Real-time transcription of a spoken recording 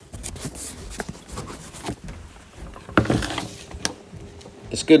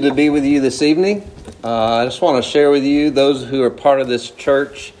It's good to be with you this evening. I just want to share with you, those who are part of this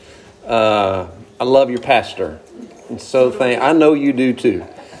church, I love your pastor. And so I know you do too,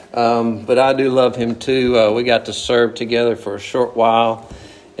 but I do love him too. We got to serve together for a short while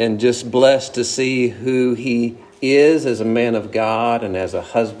and just blessed to see who he is as a man of God and as a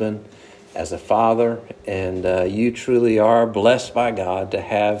husband, as a father. And you truly are blessed by God to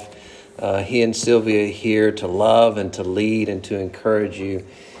have he and Sylvia here to love and to lead and to encourage you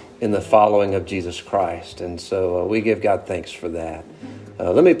in the following of Jesus Christ. And so we give God thanks for that.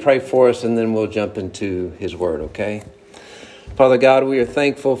 Let me pray for us and then we'll jump into his word, okay? Father God, we are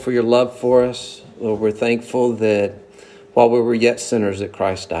thankful for your love for us. Lord, we're thankful that while we were yet sinners that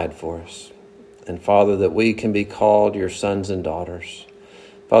Christ died for us. And Father, that we can be called your sons and daughters.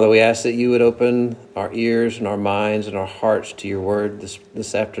 Father, we ask that you would open our ears and our minds and our hearts to your word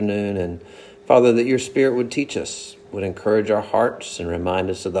this afternoon. And Father, that your Spirit would teach us, would encourage our hearts and remind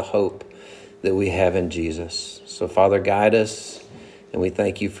us of the hope that we have in Jesus. So Father, guide us, and we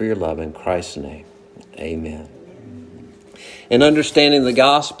thank you for your love in Christ's name. Amen. In understanding the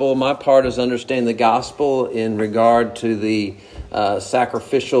gospel, my part is understanding the gospel in regard to the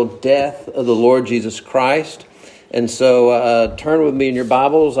sacrificial death of the Lord Jesus Christ. And so turn with me in your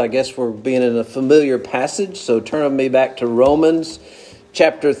Bibles. I guess we're being in a familiar passage. So turn with me back to Romans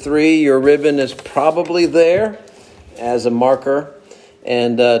chapter 3. Your ribbon is probably there as a marker.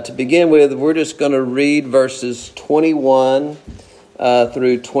 And to begin with, we're just going to read verses 21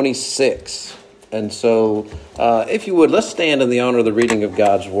 through 26. And so if you would, let's stand in the honor of the reading of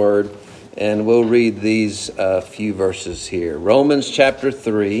God's word. And we'll read these few verses here. Romans chapter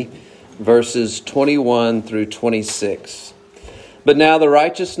 3. Verses 21 through 26. But now the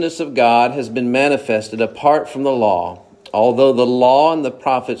righteousness of God has been manifested apart from the law, although the law and the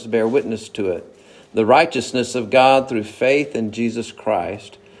prophets bear witness to it. The righteousness of God through faith in Jesus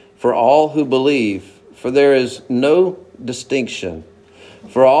Christ for all who believe, for there is no distinction.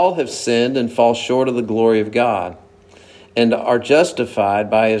 For all have sinned and fall short of the glory of God, and are justified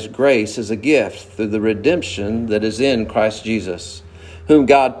by his grace as a gift through the redemption that is in Christ Jesus, whom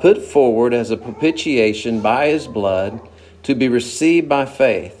God put forward as a propitiation by his blood to be received by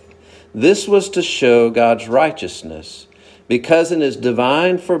faith. This was to show God's righteousness, because in his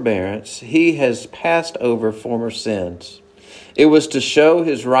divine forbearance he has passed over former sins. It was to show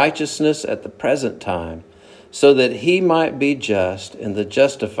his righteousness at the present time, so that he might be just and the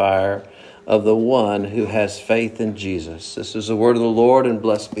justifier of the one who has faith in Jesus. This is the word of the Lord, and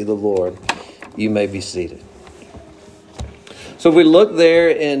blessed be the Lord. You may be seated. So if we look there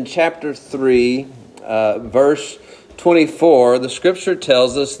in chapter 3, verse 24, the scripture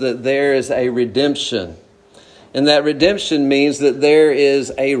tells us that there is a redemption. And that redemption means that there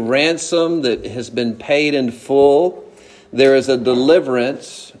is a ransom that has been paid in full. There is a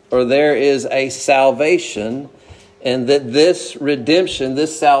deliverance, or there is a salvation. And that this redemption,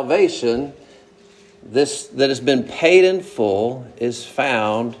 this salvation, this that has been paid in full is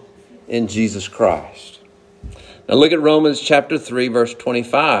found in Jesus Christ. Now look at Romans chapter 3, verse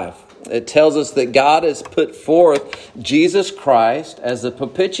 25. It tells us that God has put forth Jesus Christ as a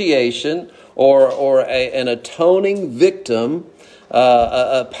propitiation or an atoning victim,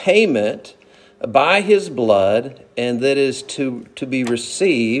 a payment by his blood, and that is to be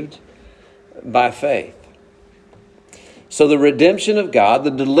received by faith. So the redemption of God,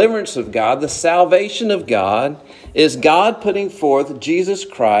 the deliverance of God, the salvation of God is God putting forth Jesus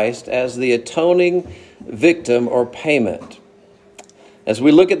Christ as the atoning victim or payment. As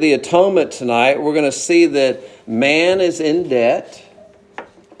we look at the atonement tonight, we're going to see that man is in debt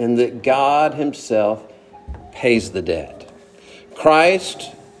and that God himself pays the debt.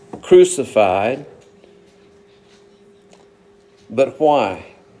 Christ crucified, but why?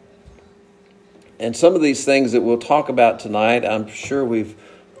 And some of these things that we'll talk about tonight, I'm sure we've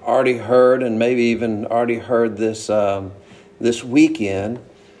already heard, and maybe even already heard this weekend.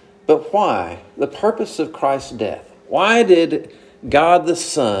 But why? The purpose of Christ's death. Why did God the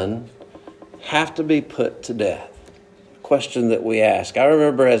Son have to be put to death? Question that we ask. I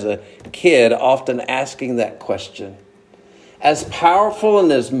remember as a kid often asking that question. As powerful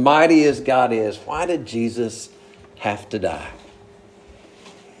and as mighty as God is, why did Jesus have to die?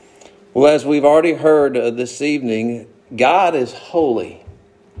 Well, as we've already heard this evening, God is holy.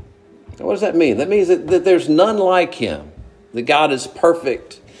 What does that mean? That means that there's none like him, that God is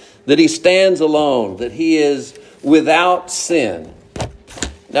perfect, that he stands alone, that he is without sin.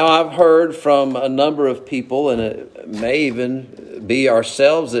 Now, I've heard from a number of people, and it may even be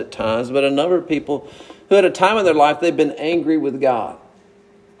ourselves at times, but a number of people who at a time in their life, they've been angry with God.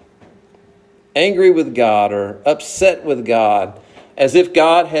 Angry with God or upset with God as if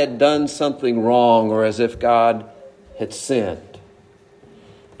God had done something wrong or as if God had sinned.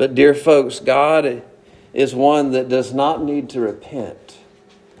 But dear folks, God is one that does not need to repent,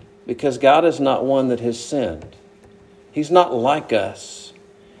 because God is not one that has sinned. He's not like us.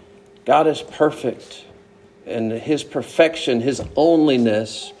 God is perfect, and his perfection, his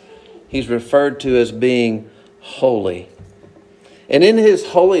onlyness, he's referred to as being holy. And in his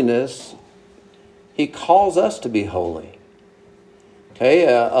holiness, he calls us to be holy. Okay,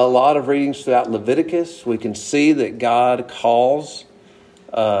 a lot of readings throughout Leviticus, we can see that God calls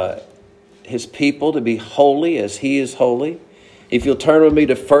his people to be holy as he is holy. If you'll turn with me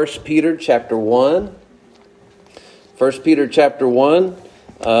to 1 Peter chapter 1. 1 Peter chapter 1,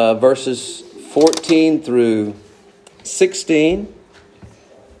 verses 14 through 16.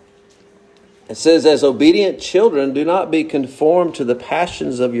 It says, "As obedient children, do not be conformed to the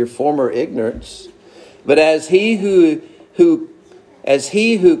passions of your former ignorance, but as he who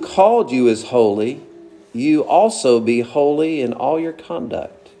called you is holy, you also be holy in all your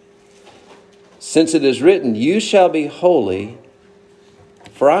conduct. Since it is written, you shall be holy,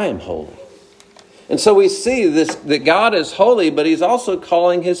 for I am holy." And so we see this, that God is holy, but he's also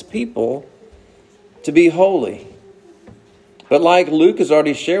calling his people to be holy. But like Luke has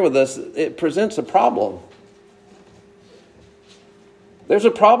already shared with us, it presents a problem. There's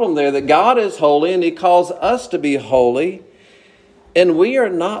a problem there that God is holy and he calls us to be holy, and we are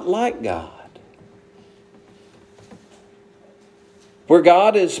not like God. Where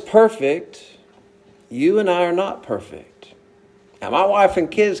God is perfect, you and I are not perfect. Now, my wife and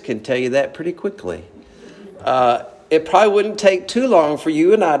kids can tell you that pretty quickly. It probably wouldn't take too long for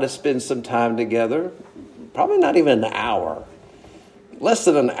you and I to spend some time together. Probably not even an hour. Less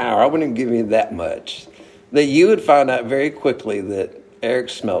than an hour. I wouldn't give you that much. That you would find out very quickly that Eric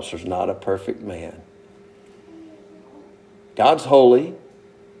Smeltzer's not a perfect man. God's holy.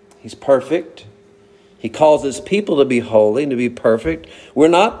 He's perfect. He calls his people to be holy and to be perfect. We're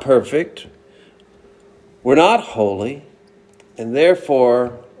not perfect. We're not holy. And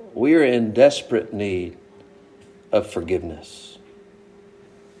therefore, we are in desperate need of forgiveness.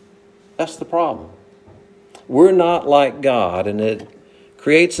 That's the problem. We're not like God, and it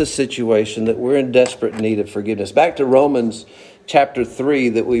creates a situation that we're in desperate need of forgiveness. Back to Romans chapter 3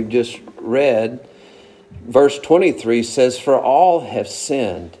 that we've just read, verse 23 says, "For all have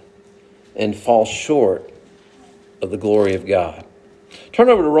sinned and fall short of the glory of God." Turn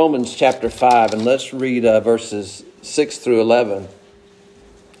over to Romans chapter 5 and let's read verses 6 through 11.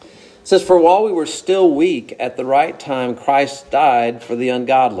 It says, "For while we were still weak, at the right time Christ died for the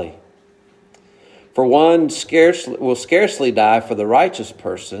ungodly. For one will scarcely die for the righteous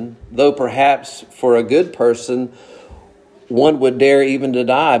person, though perhaps for a good person one would dare even to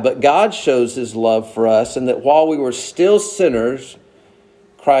die. But God shows his love for us, in that while we were still sinners,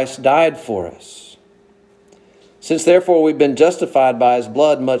 Christ died for us. Since therefore we've been justified by his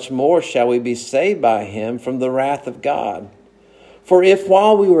blood, much more shall we be saved by him from the wrath of God. For if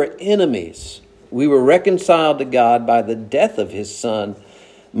while we were enemies, we were reconciled to God by the death of his Son,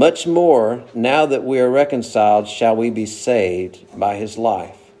 much more, now that we are reconciled, shall we be saved by his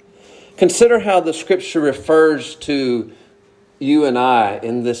life." Consider how the scripture refers to you and I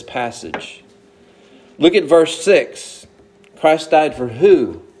in this passage. Look at verse 6. Christ died for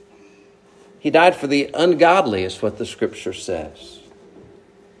who? He died for the ungodly, is what the scripture says.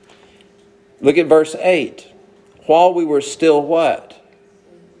 Look at verse 8. While we were still what?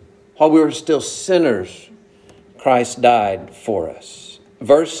 While we were still sinners, Christ died for us.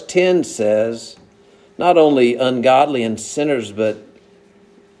 Verse 10 says, not only ungodly and sinners, but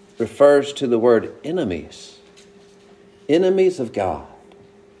refers to the word enemies. Enemies of God.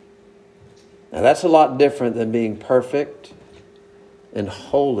 Now that's a lot different than being perfect and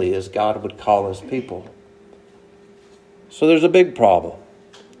holy as God would call his people. So there's a big problem.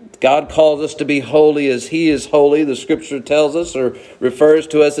 God calls us to be holy as he is holy. The scripture tells us or refers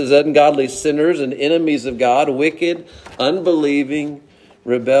to us as ungodly sinners and enemies of God, wicked, unbelieving,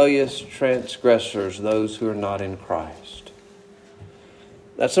 rebellious transgressors, those who are not in Christ.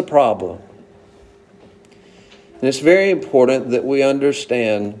 That's a problem. And it's very important that we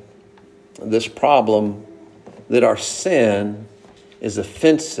understand this problem, that our sin is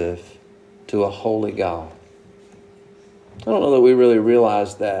offensive to a holy God. I don't know that we really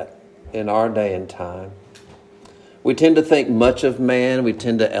realize that in our day and time. We tend to think much of man. We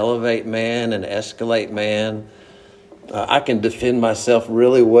tend to elevate man and escalate man. I can defend myself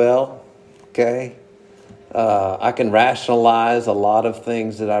really well, okay? I can rationalize a lot of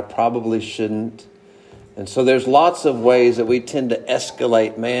things that I probably shouldn't. And so there's lots of ways that we tend to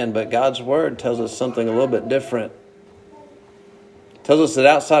escalate man, but God's word tells us something a little bit different. tells us that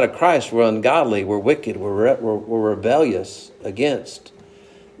outside of Christ, we're ungodly, we're wicked, we're rebellious against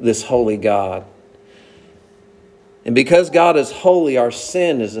this holy God. And because God is holy, our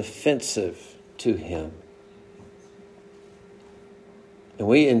sin is offensive to Him. And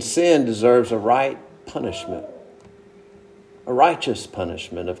we in sin deserves a right punishment, a righteous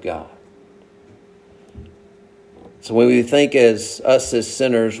punishment of God. So when we think as us as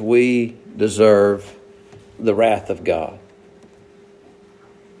sinners, we deserve the wrath of God.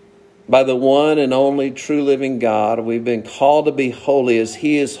 By the one and only true living God, we've been called to be holy as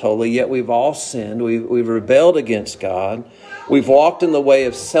He is holy, yet we've all sinned. We've rebelled against God. We've walked in the way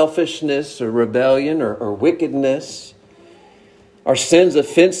of selfishness or rebellion or wickedness. Our sin's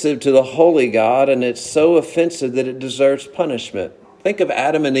offensive to the holy God, and it's so offensive that it deserves punishment. Think of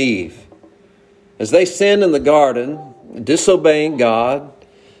Adam and Eve. As they sinned in the garden, disobeying God,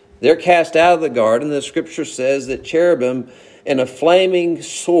 they're cast out of the garden. The scripture says that cherubim and a flaming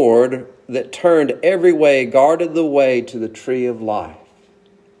sword that turned every way guarded the way to the tree of life.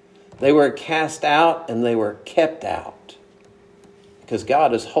 They were cast out and they were kept out. Because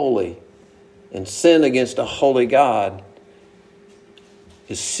God is holy, and sin against a holy God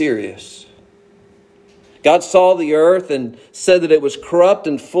is serious. God saw the earth and said that it was corrupt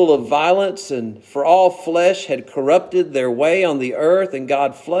and full of violence, and for all flesh had corrupted their way on the earth, and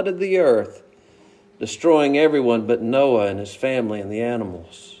God flooded the earth, destroying everyone but Noah and his family and the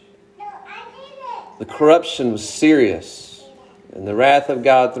animals. The corruption was serious, and the wrath of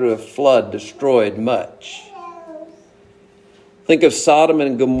God through a flood destroyed much. Think of Sodom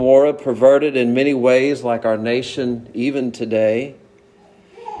and Gomorrah, perverted in many ways like our nation even today.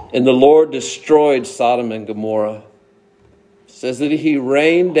 And the Lord destroyed Sodom and Gomorrah. It says that He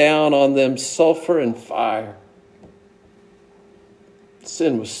rained down on them sulfur and fire.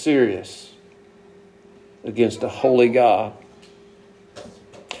 Sin was serious against a holy God.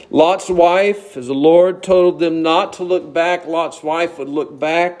 Lot's wife, as the Lord told them not to look back, Lot's wife would look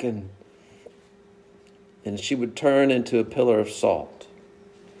back and she would turn into a pillar of salt.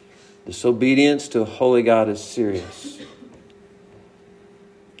 Disobedience to a holy God is serious.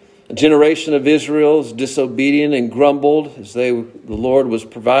 A generation of Israel is disobedient and grumbled as the Lord was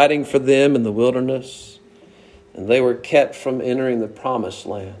providing for them in the wilderness, and they were kept from entering the promised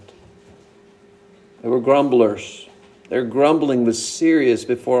land. They were grumblers. Their grumbling was serious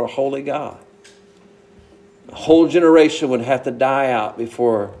before a holy God. A whole generation would have to die out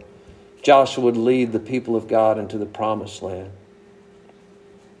before Joshua would lead the people of God into the promised land.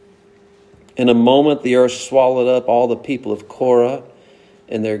 In a moment, the earth swallowed up all the people of Korah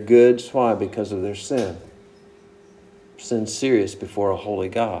and their goods. Why? Because of their sin. Sin serious before a holy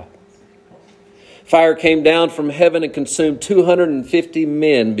God. Fire came down from heaven and consumed 250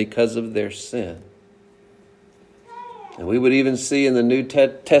 men because of their sin. And we would even see in the New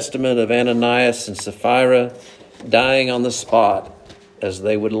Testament of Ananias and Sapphira dying on the spot as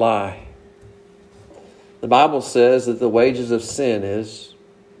they would lie. The Bible says that the wages of sin is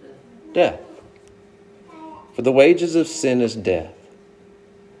death. For the wages of sin is death.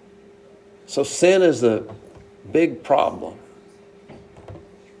 So sin is a big problem.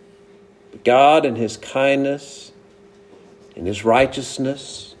 But God in His kindness, in His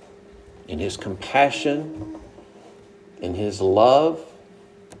righteousness, in His compassion, in His love,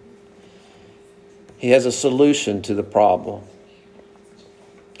 He has a solution to the problem.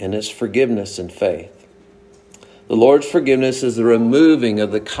 And it's forgiveness and faith. The Lord's forgiveness is the removing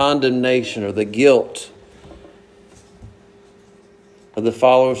of the condemnation or the guilt of the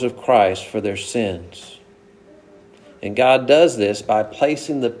followers of Christ for their sins. And God does this by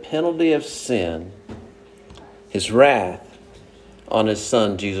placing the penalty of sin, His wrath, on His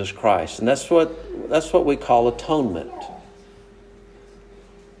Son, Jesus Christ. And that's what we call atonement.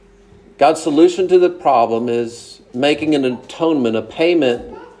 God's solution to the problem is making an atonement, a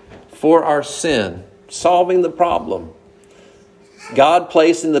payment for our sin, solving the problem. God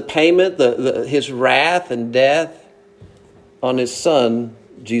placing the payment, His wrath and death, on His Son,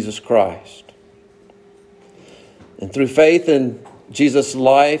 Jesus Christ. And through faith in Jesus'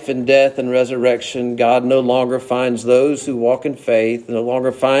 life and death and resurrection, God no longer finds those who walk in faith, no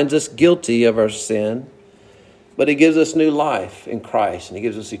longer finds us guilty of our sin, but He gives us new life in Christ, and He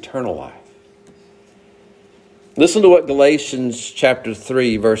gives us eternal life. Listen to what Galatians chapter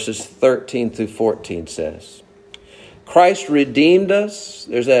 3, verses 13 through 14 says. Christ redeemed us.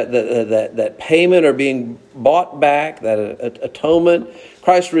 There's that payment or being bought back, that atonement.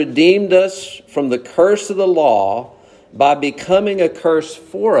 Christ redeemed us from the curse of the law by becoming a curse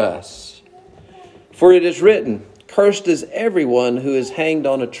for us. For it is written, "Cursed is everyone who is hanged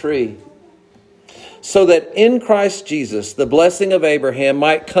on a tree, so that in Christ Jesus the blessing of Abraham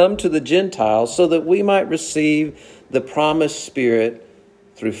might come to the Gentiles, so that we might receive the promised Spirit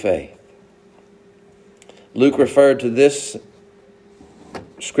through faith. Luke referred to this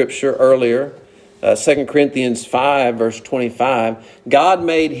scripture earlier, 2 Corinthians 5, verse 25. God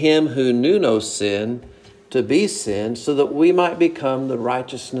made him who knew no sin to be sin, so that we might become the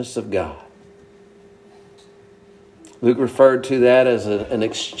righteousness of God. Luke referred to that as an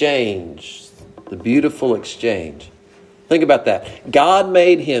exchange, the beautiful exchange. Think about that. God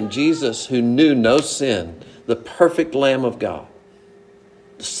made him, Jesus, who knew no sin, the perfect Lamb of God,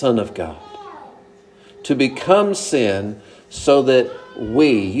 the Son of God, to become sin so that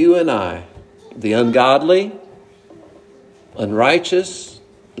we, you and I, the ungodly, unrighteous,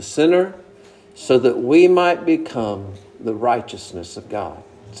 the sinner, so that we might become the righteousness of God.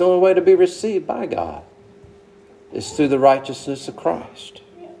 It's the only way to be received by God is through the righteousness of Christ.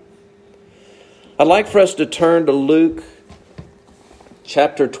 I'd like for us to turn to Luke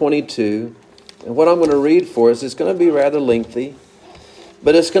chapter 22. And what I'm going to read for us is going to be rather lengthy,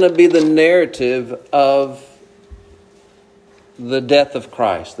 but it's going to be the narrative of the death of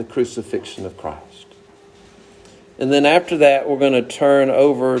Christ, the crucifixion of Christ. And then after that, we're going to turn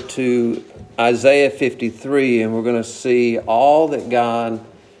over to Isaiah 53, and we're going to see all that God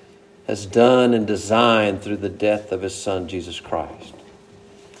has done and designed through the death of his Son, Jesus Christ.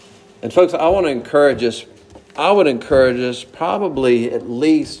 And folks, I want to encourage us. I would encourage us probably at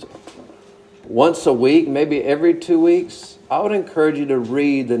least once a week, maybe every 2 weeks. I would encourage you to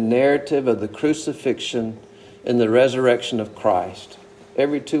read the narrative of the crucifixion and the resurrection of Christ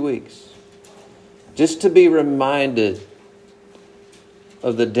every 2 weeks. Just to be reminded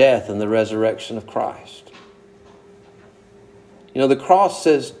of the death and the resurrection of Christ. You know, the cross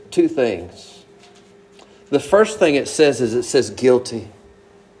says two things. The first thing it says guilty.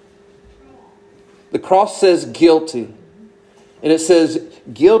 The cross says guilty. And it says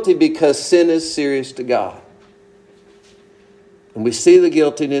guilty because sin is serious to God. And we see the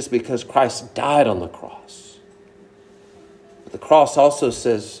guiltiness because Christ died on the cross. But the cross also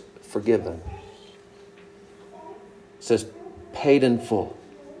says forgiven. It says paid in full.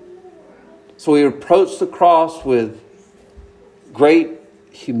 So we approach the cross with great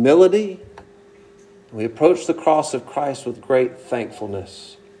humility. We approach the cross of Christ with great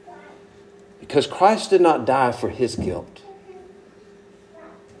thankfulness. Because Christ did not die for his guilt.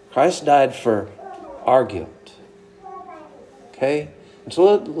 Christ died for our guilt. Okay? And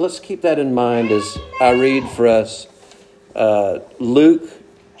so let's keep that in mind as I read for us Luke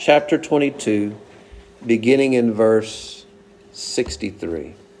chapter 22, beginning in verse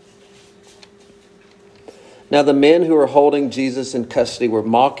 63. Now the men who were holding Jesus in custody were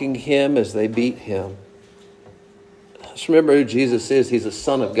mocking him as they beat him. Let's remember who Jesus is. He's the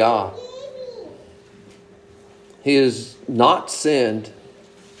Son of God. He has not sinned.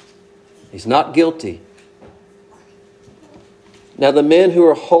 He's not guilty. Now the men who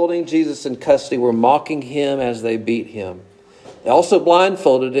were holding Jesus in custody were mocking him as they beat him. They also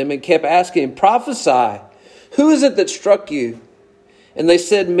blindfolded him and kept asking him, "Prophesy, who is it that struck you?" And they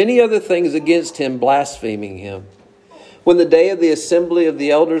said many other things against him, blaspheming him. When the day of the assembly of the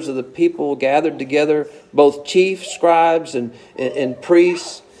elders of the people gathered together, both chief scribes and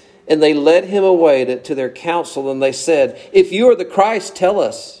priests, and they led him away to their council, and they said, "If you are the Christ, tell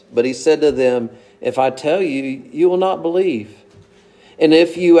us." But he said to them, "If I tell you, you will not believe. And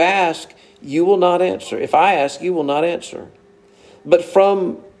if you ask, you will not answer. If I ask, you will not answer. But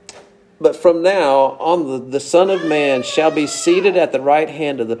from now on, the Son of Man shall be seated at the right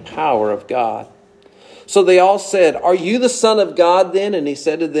hand of the power of God." So they all said, "Are you the Son of God then?" And he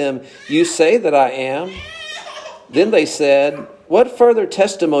said to them, "You say that I am." Then they said, "What further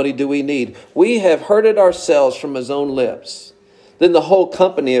testimony do we need? We have heard it ourselves from his own lips." Then the whole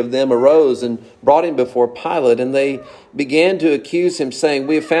company of them arose and brought him before Pilate, and they began to accuse him, saying,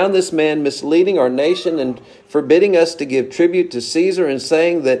 "We have found this man misleading our nation and forbidding us to give tribute to Caesar, and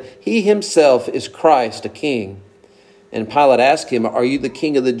saying that he himself is Christ, a king." And Pilate asked him, "Are you the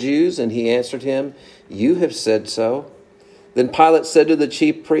king of the Jews?" And he answered him, "You have said so." Then Pilate said to the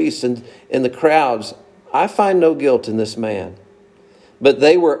chief priests and the crowds, "I find no guilt in this man." But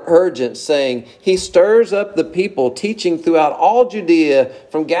they were urgent, saying, "He stirs up the people, teaching throughout all Judea,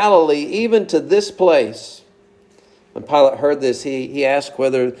 from Galilee even to this place." When Pilate heard this, he asked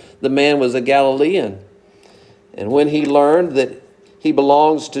whether the man was a Galilean. And when he learned that he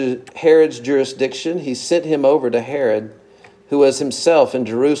belongs to Herod's jurisdiction, he sent him over to Herod, who was himself in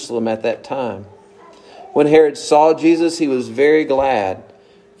Jerusalem at that time. When Herod saw Jesus, he was very glad,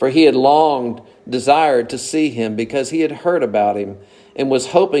 for he had long desired to see him, because he had heard about him and was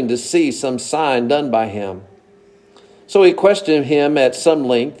hoping to see some sign done by him. So he questioned him at some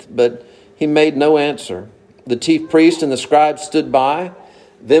length, but he made no answer. The chief priest and the scribes stood by,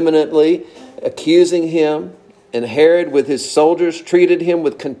 vehemently accusing him, and Herod with his soldiers treated him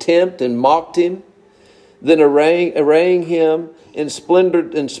with contempt and mocked him. Then arraying him in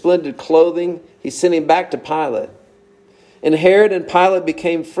splendid clothing, he sent him back to Pilate. And Herod and Pilate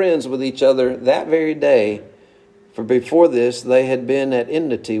became friends with each other that very day, for before this they had been at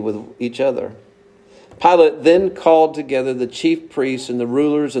enmity with each other. Pilate then called together the chief priests and the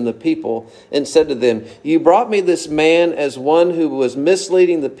rulers and the people and said to them, "You brought me this man as one who was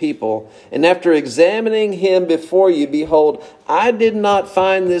misleading the people, and after examining him before you, behold, I did not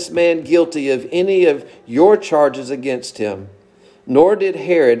find this man guilty of any of your charges against him. Nor did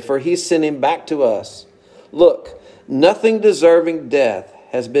Herod, for he sent him back to us. Look, nothing deserving death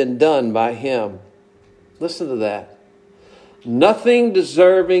has been done by him." Listen to that. Nothing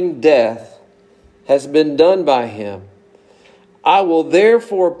deserving death has been done by him. I will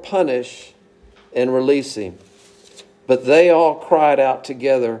therefore punish and release him. But they all cried out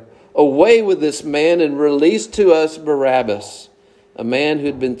together, "Away with this man and release to us Barabbas," a man who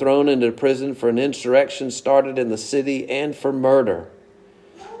had been thrown into prison for an insurrection started in the city and for murder.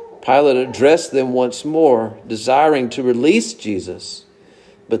 Pilate addressed them once more, desiring to release Jesus.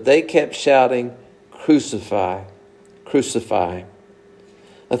 But they kept shouting, "Crucify, crucify."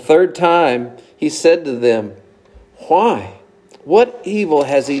 A third time he said to them, "Why? What evil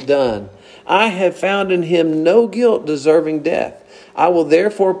has he done? I have found in him no guilt deserving death. I will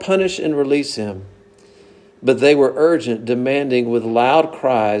therefore punish and release him." But they were urgent, demanding with loud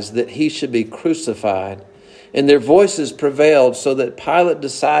cries that he should be crucified. And their voices prevailed so that Pilate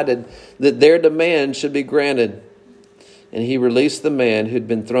decided that their demand should be granted. And he released the man who had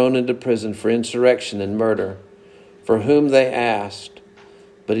been thrown into prison for insurrection and murder, for whom they asked.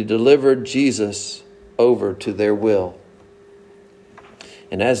 But he delivered Jesus over to their will.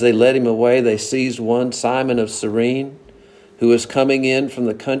 And as they led him away, they seized one, Simon of Cyrene, who was coming in from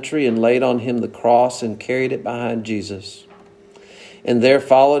the country, and laid on him the cross and carried it behind Jesus. And there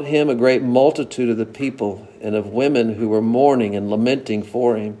followed him a great multitude of the people and of women who were mourning and lamenting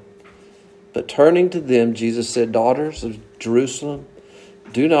for him. But turning to them, Jesus said, "Daughters of Jerusalem,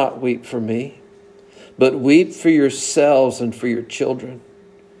 do not weep for me, but weep for yourselves and for your children.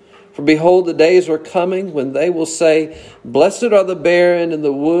 For behold, the days are coming when they will say, 'Blessed are the barren and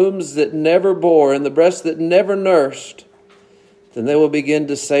the wombs that never bore and the breasts that never nursed.' Then they will begin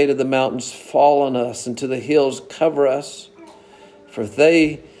to say to the mountains, 'Fall on us,' and to the hills, 'Cover us.' For if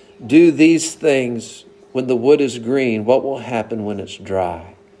they do these things when the wood is green, what will happen when it's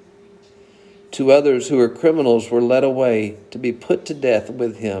dry?" Two others who were criminals were led away to be put to death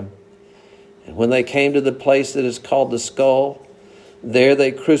with him. And when they came to the place that is called the Skull, there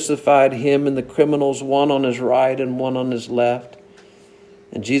they crucified him and the criminals, one on his right and one on his left.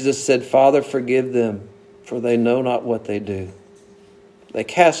 And Jesus said, "Father, forgive them, for they know not what they do." They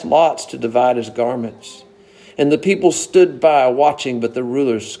cast lots to divide his garments. And the people stood by watching, but the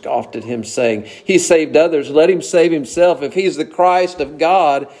rulers scoffed at him, saying, "He saved others. Let him save himself. If he's the Christ of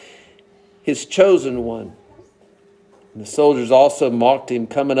God, his chosen one." And the soldiers also mocked him,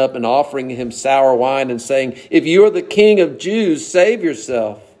 coming up and offering him sour wine and saying, "If you are the King of Jews, save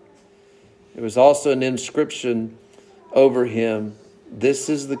yourself." There was also an inscription over him, "This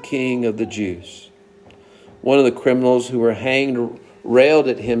is the King of the Jews." One of the criminals who were hanged railed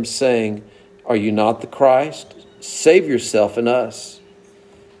at him, saying, "Are you not the Christ? Save yourself and us."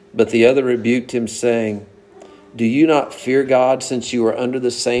 But the other rebuked him, saying, "Do you not fear God, since you are under the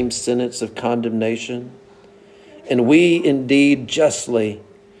same sentence of condemnation? And we indeed justly,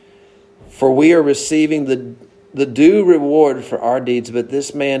 for we are receiving the due reward for our deeds, but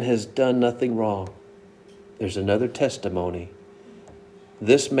this man has done nothing wrong." There's another testimony.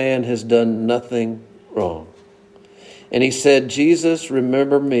 This man has done nothing wrong. And he said, "Jesus,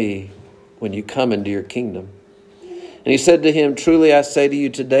 remember me when you come into your kingdom." And he said to him, "Truly I say to you,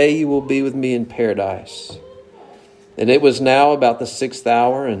 today you will be with me in paradise." And it was now about the 6th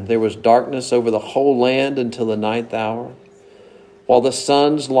hour, and there was darkness over the whole land until the 9th hour, while the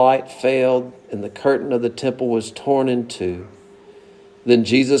sun's light failed and the curtain of the temple was torn in two. Then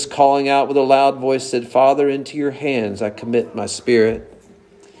Jesus, calling out with a loud voice, said, "Father, into your hands I commit my spirit."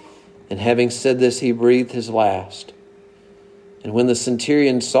 And having said this, he breathed his last. And when the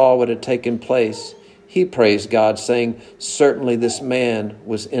centurion saw what had taken place, he praised God, saying, "Certainly this man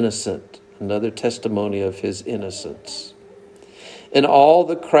was innocent." Another testimony of his innocence. And all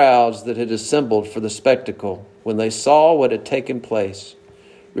the crowds that had assembled for the spectacle, when they saw what had taken place,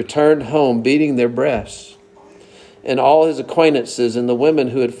 returned home beating their breasts. and all his acquaintances and the women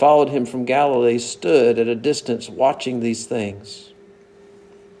who had followed him from Galilee stood at a distance watching these things.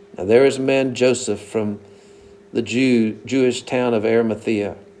 Now there is a man, Joseph, from the Jewish town of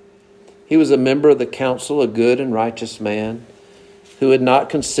Arimathea. He was a member of the council, a good and righteous man, who had not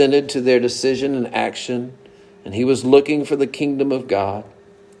consented to their decision and action, and he was looking for the kingdom of God.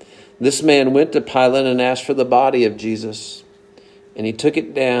 This man went to Pilate and asked for the body of Jesus. And he took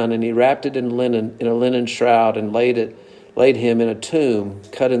it down, and he wrapped it in a linen shroud, and laid him in a tomb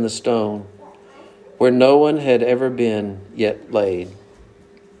cut in the stone, where no one had ever been yet laid.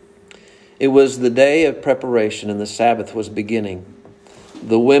 It was the day of preparation, and the Sabbath was beginning.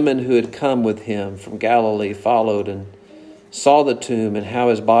 The women who had come with him from Galilee followed and saw the tomb and how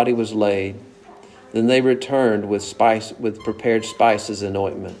his body was laid. Then they returned with prepared spices and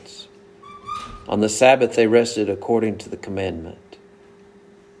ointments. On the Sabbath they rested according to the commandment.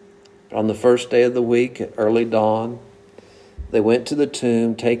 On the first day of the week, at early dawn, they went to the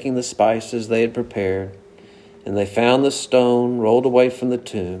tomb, taking the spices they had prepared, and they found the stone rolled away from the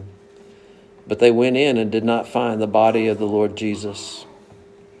tomb. But they went in and did not find the body of the Lord Jesus.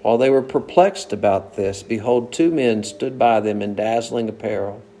 While they were perplexed about this, behold, two men stood by them in dazzling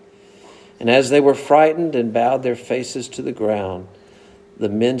apparel. And as they were frightened and bowed their faces to the ground, the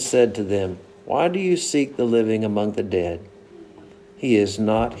men said to them, "Why do you seek the living among the dead? He is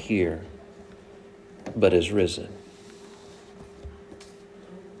not here, but is risen."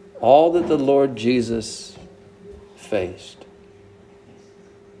 All that the Lord Jesus faced,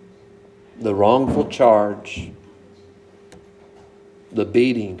 the wrongful charge, the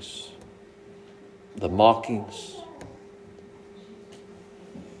beatings, the mockings,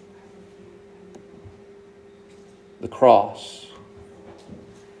 the cross,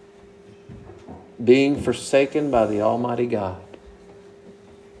 being forsaken by the Almighty God,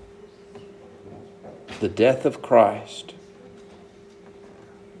 the death of Christ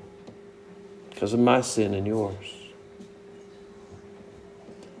because of my sin and yours,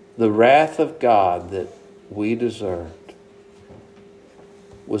 the wrath of God that we deserved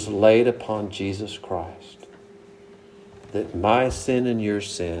was laid upon Jesus Christ, that my sin and your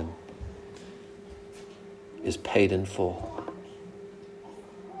sin is paid in full.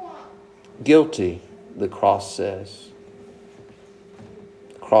 Guilty, the cross says.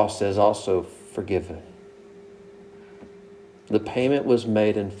 The cross says also forgiven. The payment was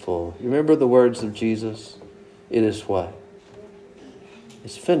made in full. You remember the words of Jesus? It is what?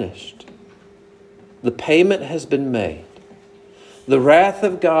 It's finished. The payment has been made. The wrath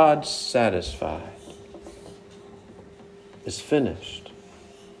of God satisfied. It's finished.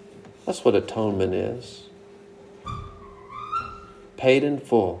 That's what atonement is. Paid in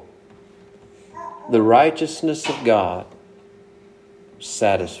full. The righteousness of God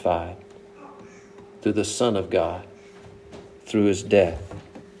satisfied through the Son of God, through his death.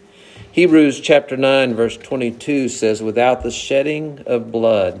 Hebrews chapter 9 verse 22 says, "Without the shedding of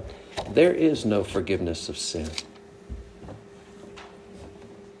blood, there is no forgiveness of sin."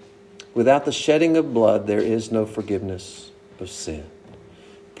 Without the shedding of blood, there is no forgiveness of sin.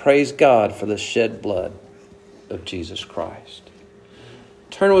 Praise God for the shed blood of Jesus Christ.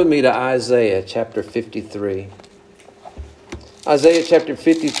 Turn with me to Isaiah chapter 53. Isaiah chapter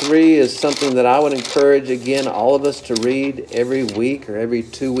 53 is something that I would encourage, again, all of us to read every week or every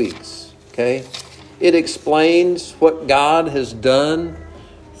 2 weeks. Okay? It explains what God has done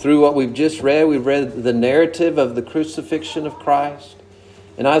through what we've just read. We've read the narrative of the crucifixion of Christ.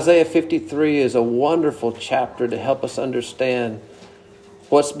 And Isaiah 53 is a wonderful chapter to help us understand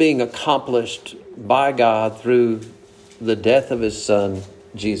what's being accomplished by God through the death of his Son,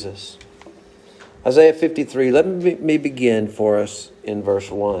 Jesus. Isaiah 53, let me begin for us in verse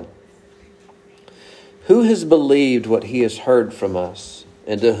 1. "Who has believed what he has heard from us?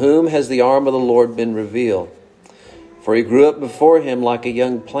 And to whom has the arm of the Lord been revealed? For he grew up before him like a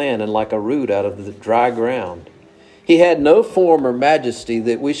young plant and like a root out of the dry ground. He had no form or majesty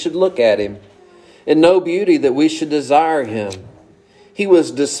that we should look at him, and no beauty that we should desire him. He was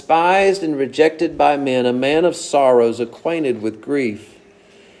despised and rejected by men, a man of sorrows, acquainted with grief.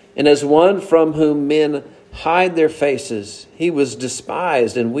 And as one from whom men hide their faces, he was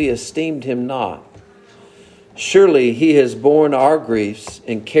despised, and we esteemed him not. Surely he has borne our griefs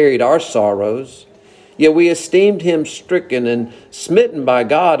and carried our sorrows. Yet we esteemed him stricken and smitten by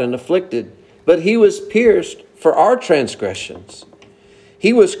God and afflicted. But he was pierced for our transgressions.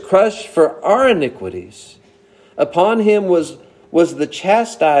 He was crushed for our iniquities. Upon him was the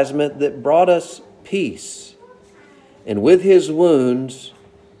chastisement that brought us peace. And with his wounds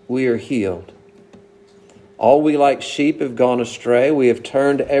we are healed. All we like sheep have gone astray. We have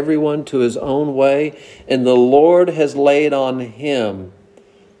turned everyone to his own way, and the Lord has laid on him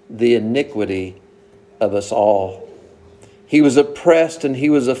the iniquity of us all. He was oppressed and he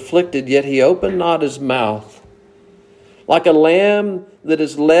was afflicted, yet he opened not his mouth. Like a lamb that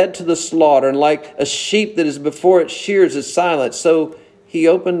is led to the slaughter, and like a sheep that is before its shears is silent, so he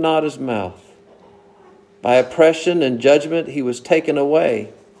opened not his mouth. By oppression and judgment he was taken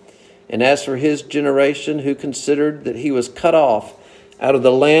away. And as for his generation, who considered that he was cut off out of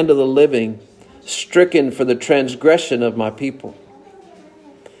the land of the living, stricken for the transgression of my people.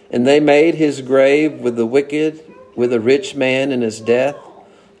 And they made his grave with the wicked, with a rich man in his death,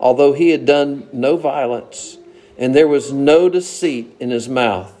 although he had done no violence, and there was no deceit in his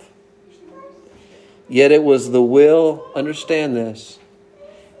mouth. Yet it was the will, understand this,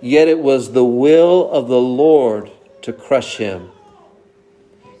 yet it was the will of the Lord to crush him.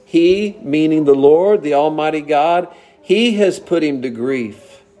 He, meaning the Lord, the Almighty God, he has put him to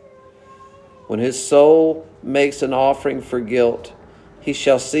grief. When his soul makes an offering for guilt, he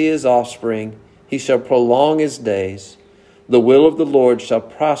shall see his offspring. He shall prolong his days. The will of the Lord shall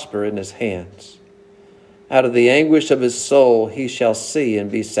prosper in his hands. Out of the anguish of his soul he shall see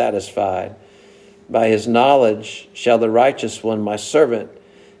and be satisfied. By his knowledge shall the righteous one, my servant,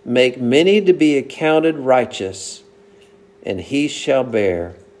 make many to be accounted righteous, and he shall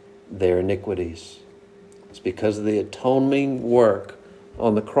bear their iniquities. It's because of the atoning work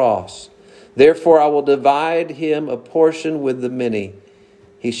on the cross. Therefore I will divide him a portion with the many.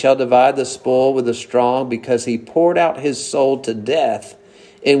 He shall divide the spoil with the strong, because he poured out his soul to death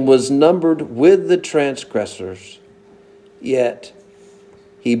and was numbered with the transgressors. Yet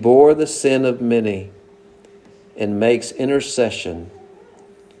he bore the sin of many and makes intercession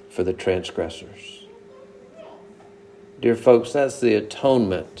for the transgressors. Dear folks, that's the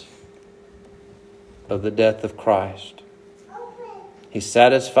atonement of the death of Christ. He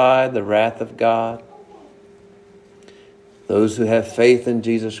satisfied the wrath of God. Those who have faith in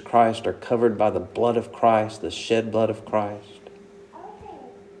Jesus Christ are covered by the blood of Christ, the shed blood of Christ.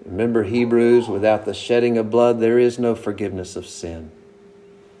 Remember Hebrews, without the shedding of blood, there is no forgiveness of sin.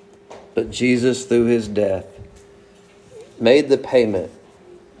 But Jesus, through his death, made the payment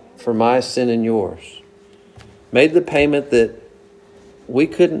for my sin and yours. Made the payment that we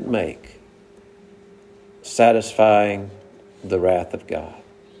couldn't make, satisfying the wrath of God.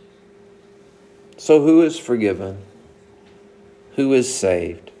 So who is forgiven? Who is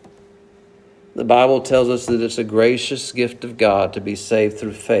saved? The Bible tells us that it's a gracious gift of God to be saved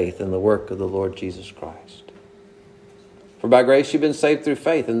through faith in the work of the Lord Jesus Christ. For by grace you've been saved through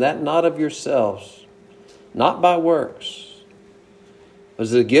faith, and that not of yourselves, not by works, but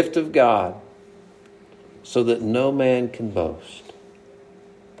as a gift of God, so that no man can boast.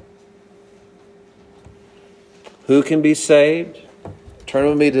 Who can be saved? Turn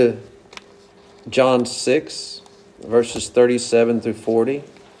with me to John 6, verses 37 through 40.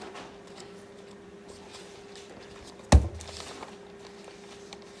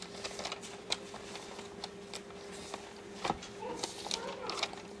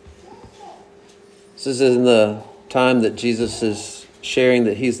 This is in the time that Jesus is sharing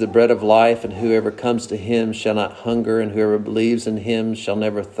that he's the bread of life, and whoever comes to him shall not hunger, and whoever believes in him shall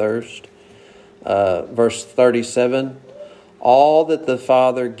never thirst. Verse 37, all that the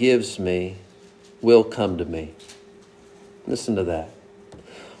Father gives me will come to me. Listen to that.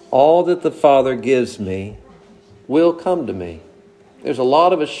 All that the Father gives me will come to me. There's a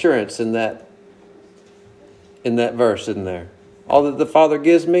lot of assurance in that verse, isn't there? All that the Father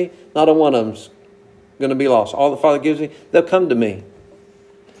gives me, not a one of them's going to be lost. All the Father gives me, they'll come to me.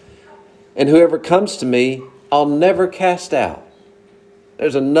 And whoever comes to me, I'll never cast out.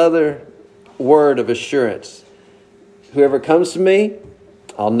 There's another word of assurance. Whoever comes to me,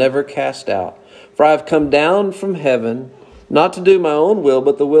 I'll never cast out. For I have come down from heaven, not to do my own will,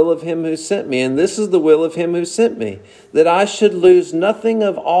 but the will of him who sent me. And this is the will of him who sent me, that I should lose nothing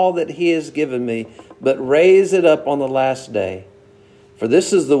of all that he has given me, but raise it up on the last day. For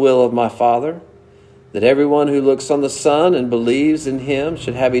this is the will of my Father, that everyone who looks on the Son and believes in him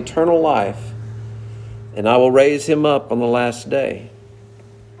should have eternal life, and I will raise him up on the last day.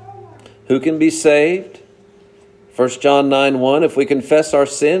 Who can be saved? 1 John 9:1, if we confess our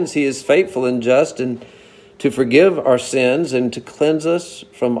sins, he is faithful and just and to forgive our sins and to cleanse us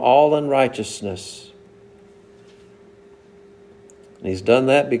from all unrighteousness. And he's done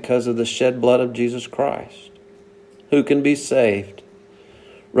that because of the shed blood of Jesus Christ. Who can be saved?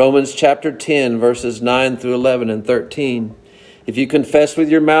 Romans chapter 10, verses 9 through 11 and 13. If you confess with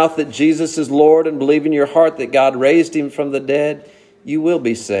your mouth that Jesus is Lord and believe in your heart that God raised him from the dead, you will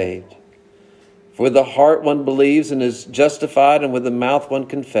be saved. For with the heart one believes and is justified, and with the mouth one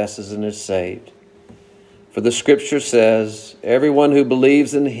confesses and is saved. For the scripture says, everyone who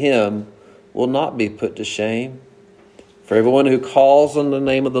believes in him will not be put to shame. For everyone who calls on the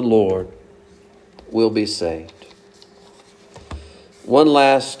name of the Lord will be saved. One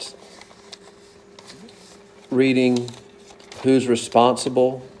last reading. Who's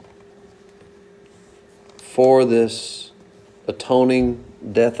responsible for this atoning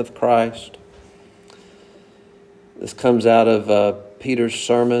death of Christ? This comes out of Peter's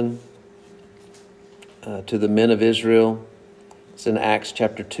sermon to the men of Israel. It's in Acts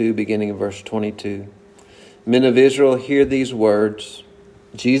chapter 2, beginning in verse 22. Men of Israel, hear these words.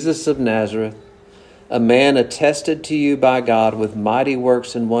 Jesus of Nazareth, a man attested to you by God with mighty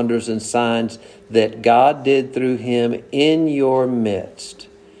works and wonders and signs that God did through him in your midst,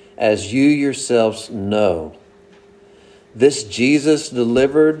 as you yourselves know. This Jesus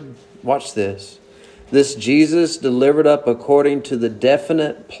delivered, watch this, this Jesus delivered up according to the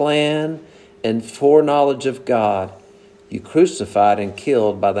definite plan and foreknowledge of God, you crucified and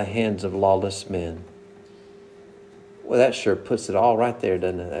killed by the hands of lawless men. Well, that sure puts it all right there,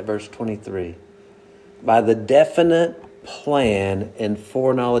 doesn't it? That verse 23. By the definite plan and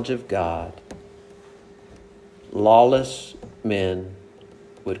foreknowledge of God, lawless men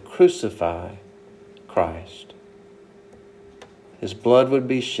would crucify Christ. His blood would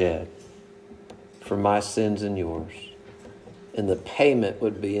be shed for my sins and yours, and the payment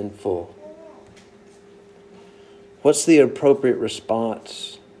would be in full. What's the appropriate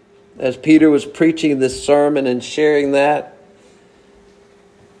response? As Peter was preaching this sermon and sharing that,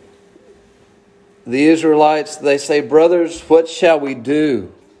 the Israelites, they say, brothers, what shall we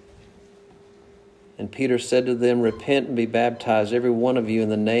do? And Peter said to them, repent and be baptized, every one of you, in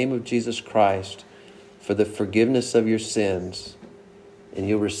the name of Jesus Christ, for the forgiveness of your sins, and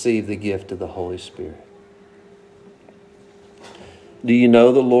you'll receive the gift of the Holy Spirit. Do you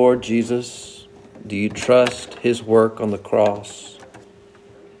know the Lord Jesus? Do you trust his work on the cross?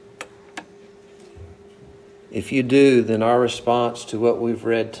 If you do, then our response to what we've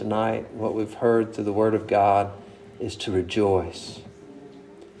read tonight, what we've heard through the Word of God, is to rejoice,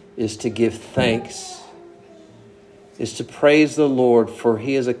 is to give thanks, is to praise the Lord, for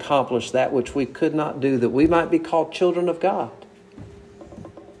he has accomplished that which we could not do, that we might be called children of God,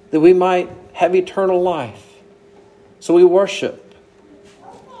 that we might have eternal life. So we worship.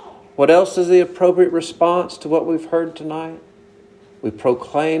 What else is the appropriate response to what we've heard tonight? We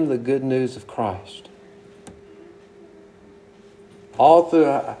proclaim the good news of Christ.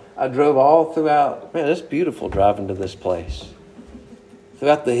 I drove all throughout. Man, it's beautiful driving to this place.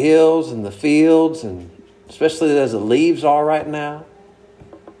 Throughout the hills and the fields, and especially as the leaves are right now.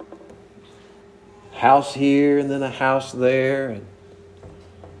 House here and then a house there. And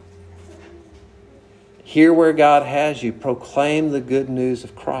here where God has you, proclaim the good news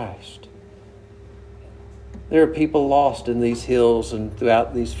of Christ. There are people lost in these hills and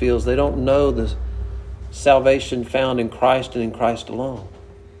throughout these fields. They don't know the salvation found in Christ and in Christ alone.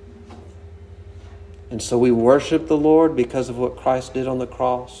 And so we worship the Lord because of what Christ did on the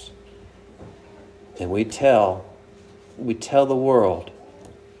cross. And we tell the world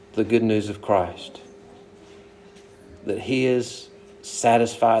the good news of Christ. That he has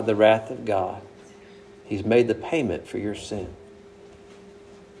satisfied the wrath of God. He's made the payment for your sin.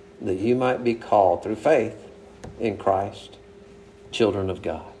 That you might be called through faith in Christ, children of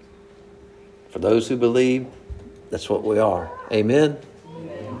God. For those who believe, that's what we are. Amen?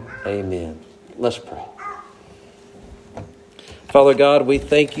 Amen. Amen. Let's pray. Father God, we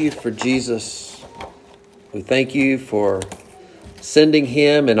thank you for Jesus. We thank you for sending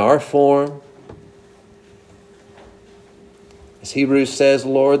him in our form. As Hebrews says,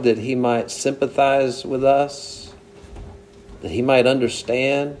 Lord, that he might sympathize with us, that he might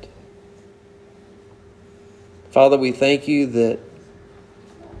understand. Father, we thank you that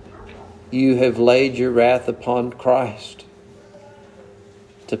you have laid your wrath upon Christ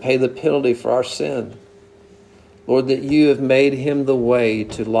to pay the penalty for our sin. Lord, that you have made him the way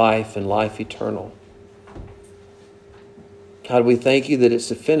to life and life eternal. God, we thank you that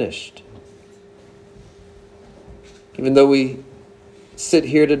it's finished. Even though we sit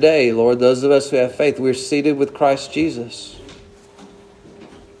here today, Lord, those of us who have faith, we're seated with Christ Jesus.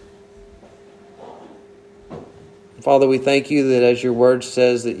 Father, we thank you that as your word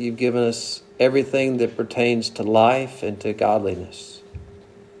says that you've given us everything that pertains to life and to godliness.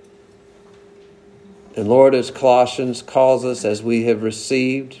 And Lord, as Colossians calls us, as we have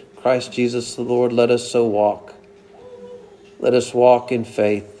received Christ Jesus the Lord, let us so walk. Let us walk in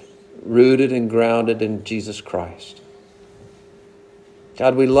faith, rooted and grounded in Jesus Christ.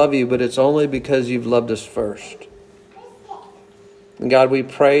 God, we love you, but it's only because you've loved us first. And God, we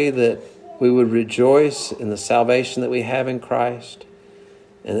pray that we would rejoice in the salvation that we have in Christ,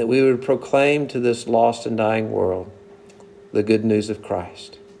 and that we would proclaim to this lost and dying world the good news of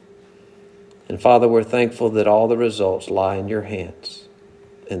Christ. And Father, we're thankful that all the results lie in your hands,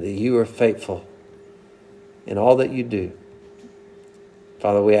 and that you are faithful in all that you do.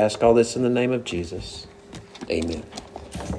 Father, we ask all this in the name of Jesus. Amen.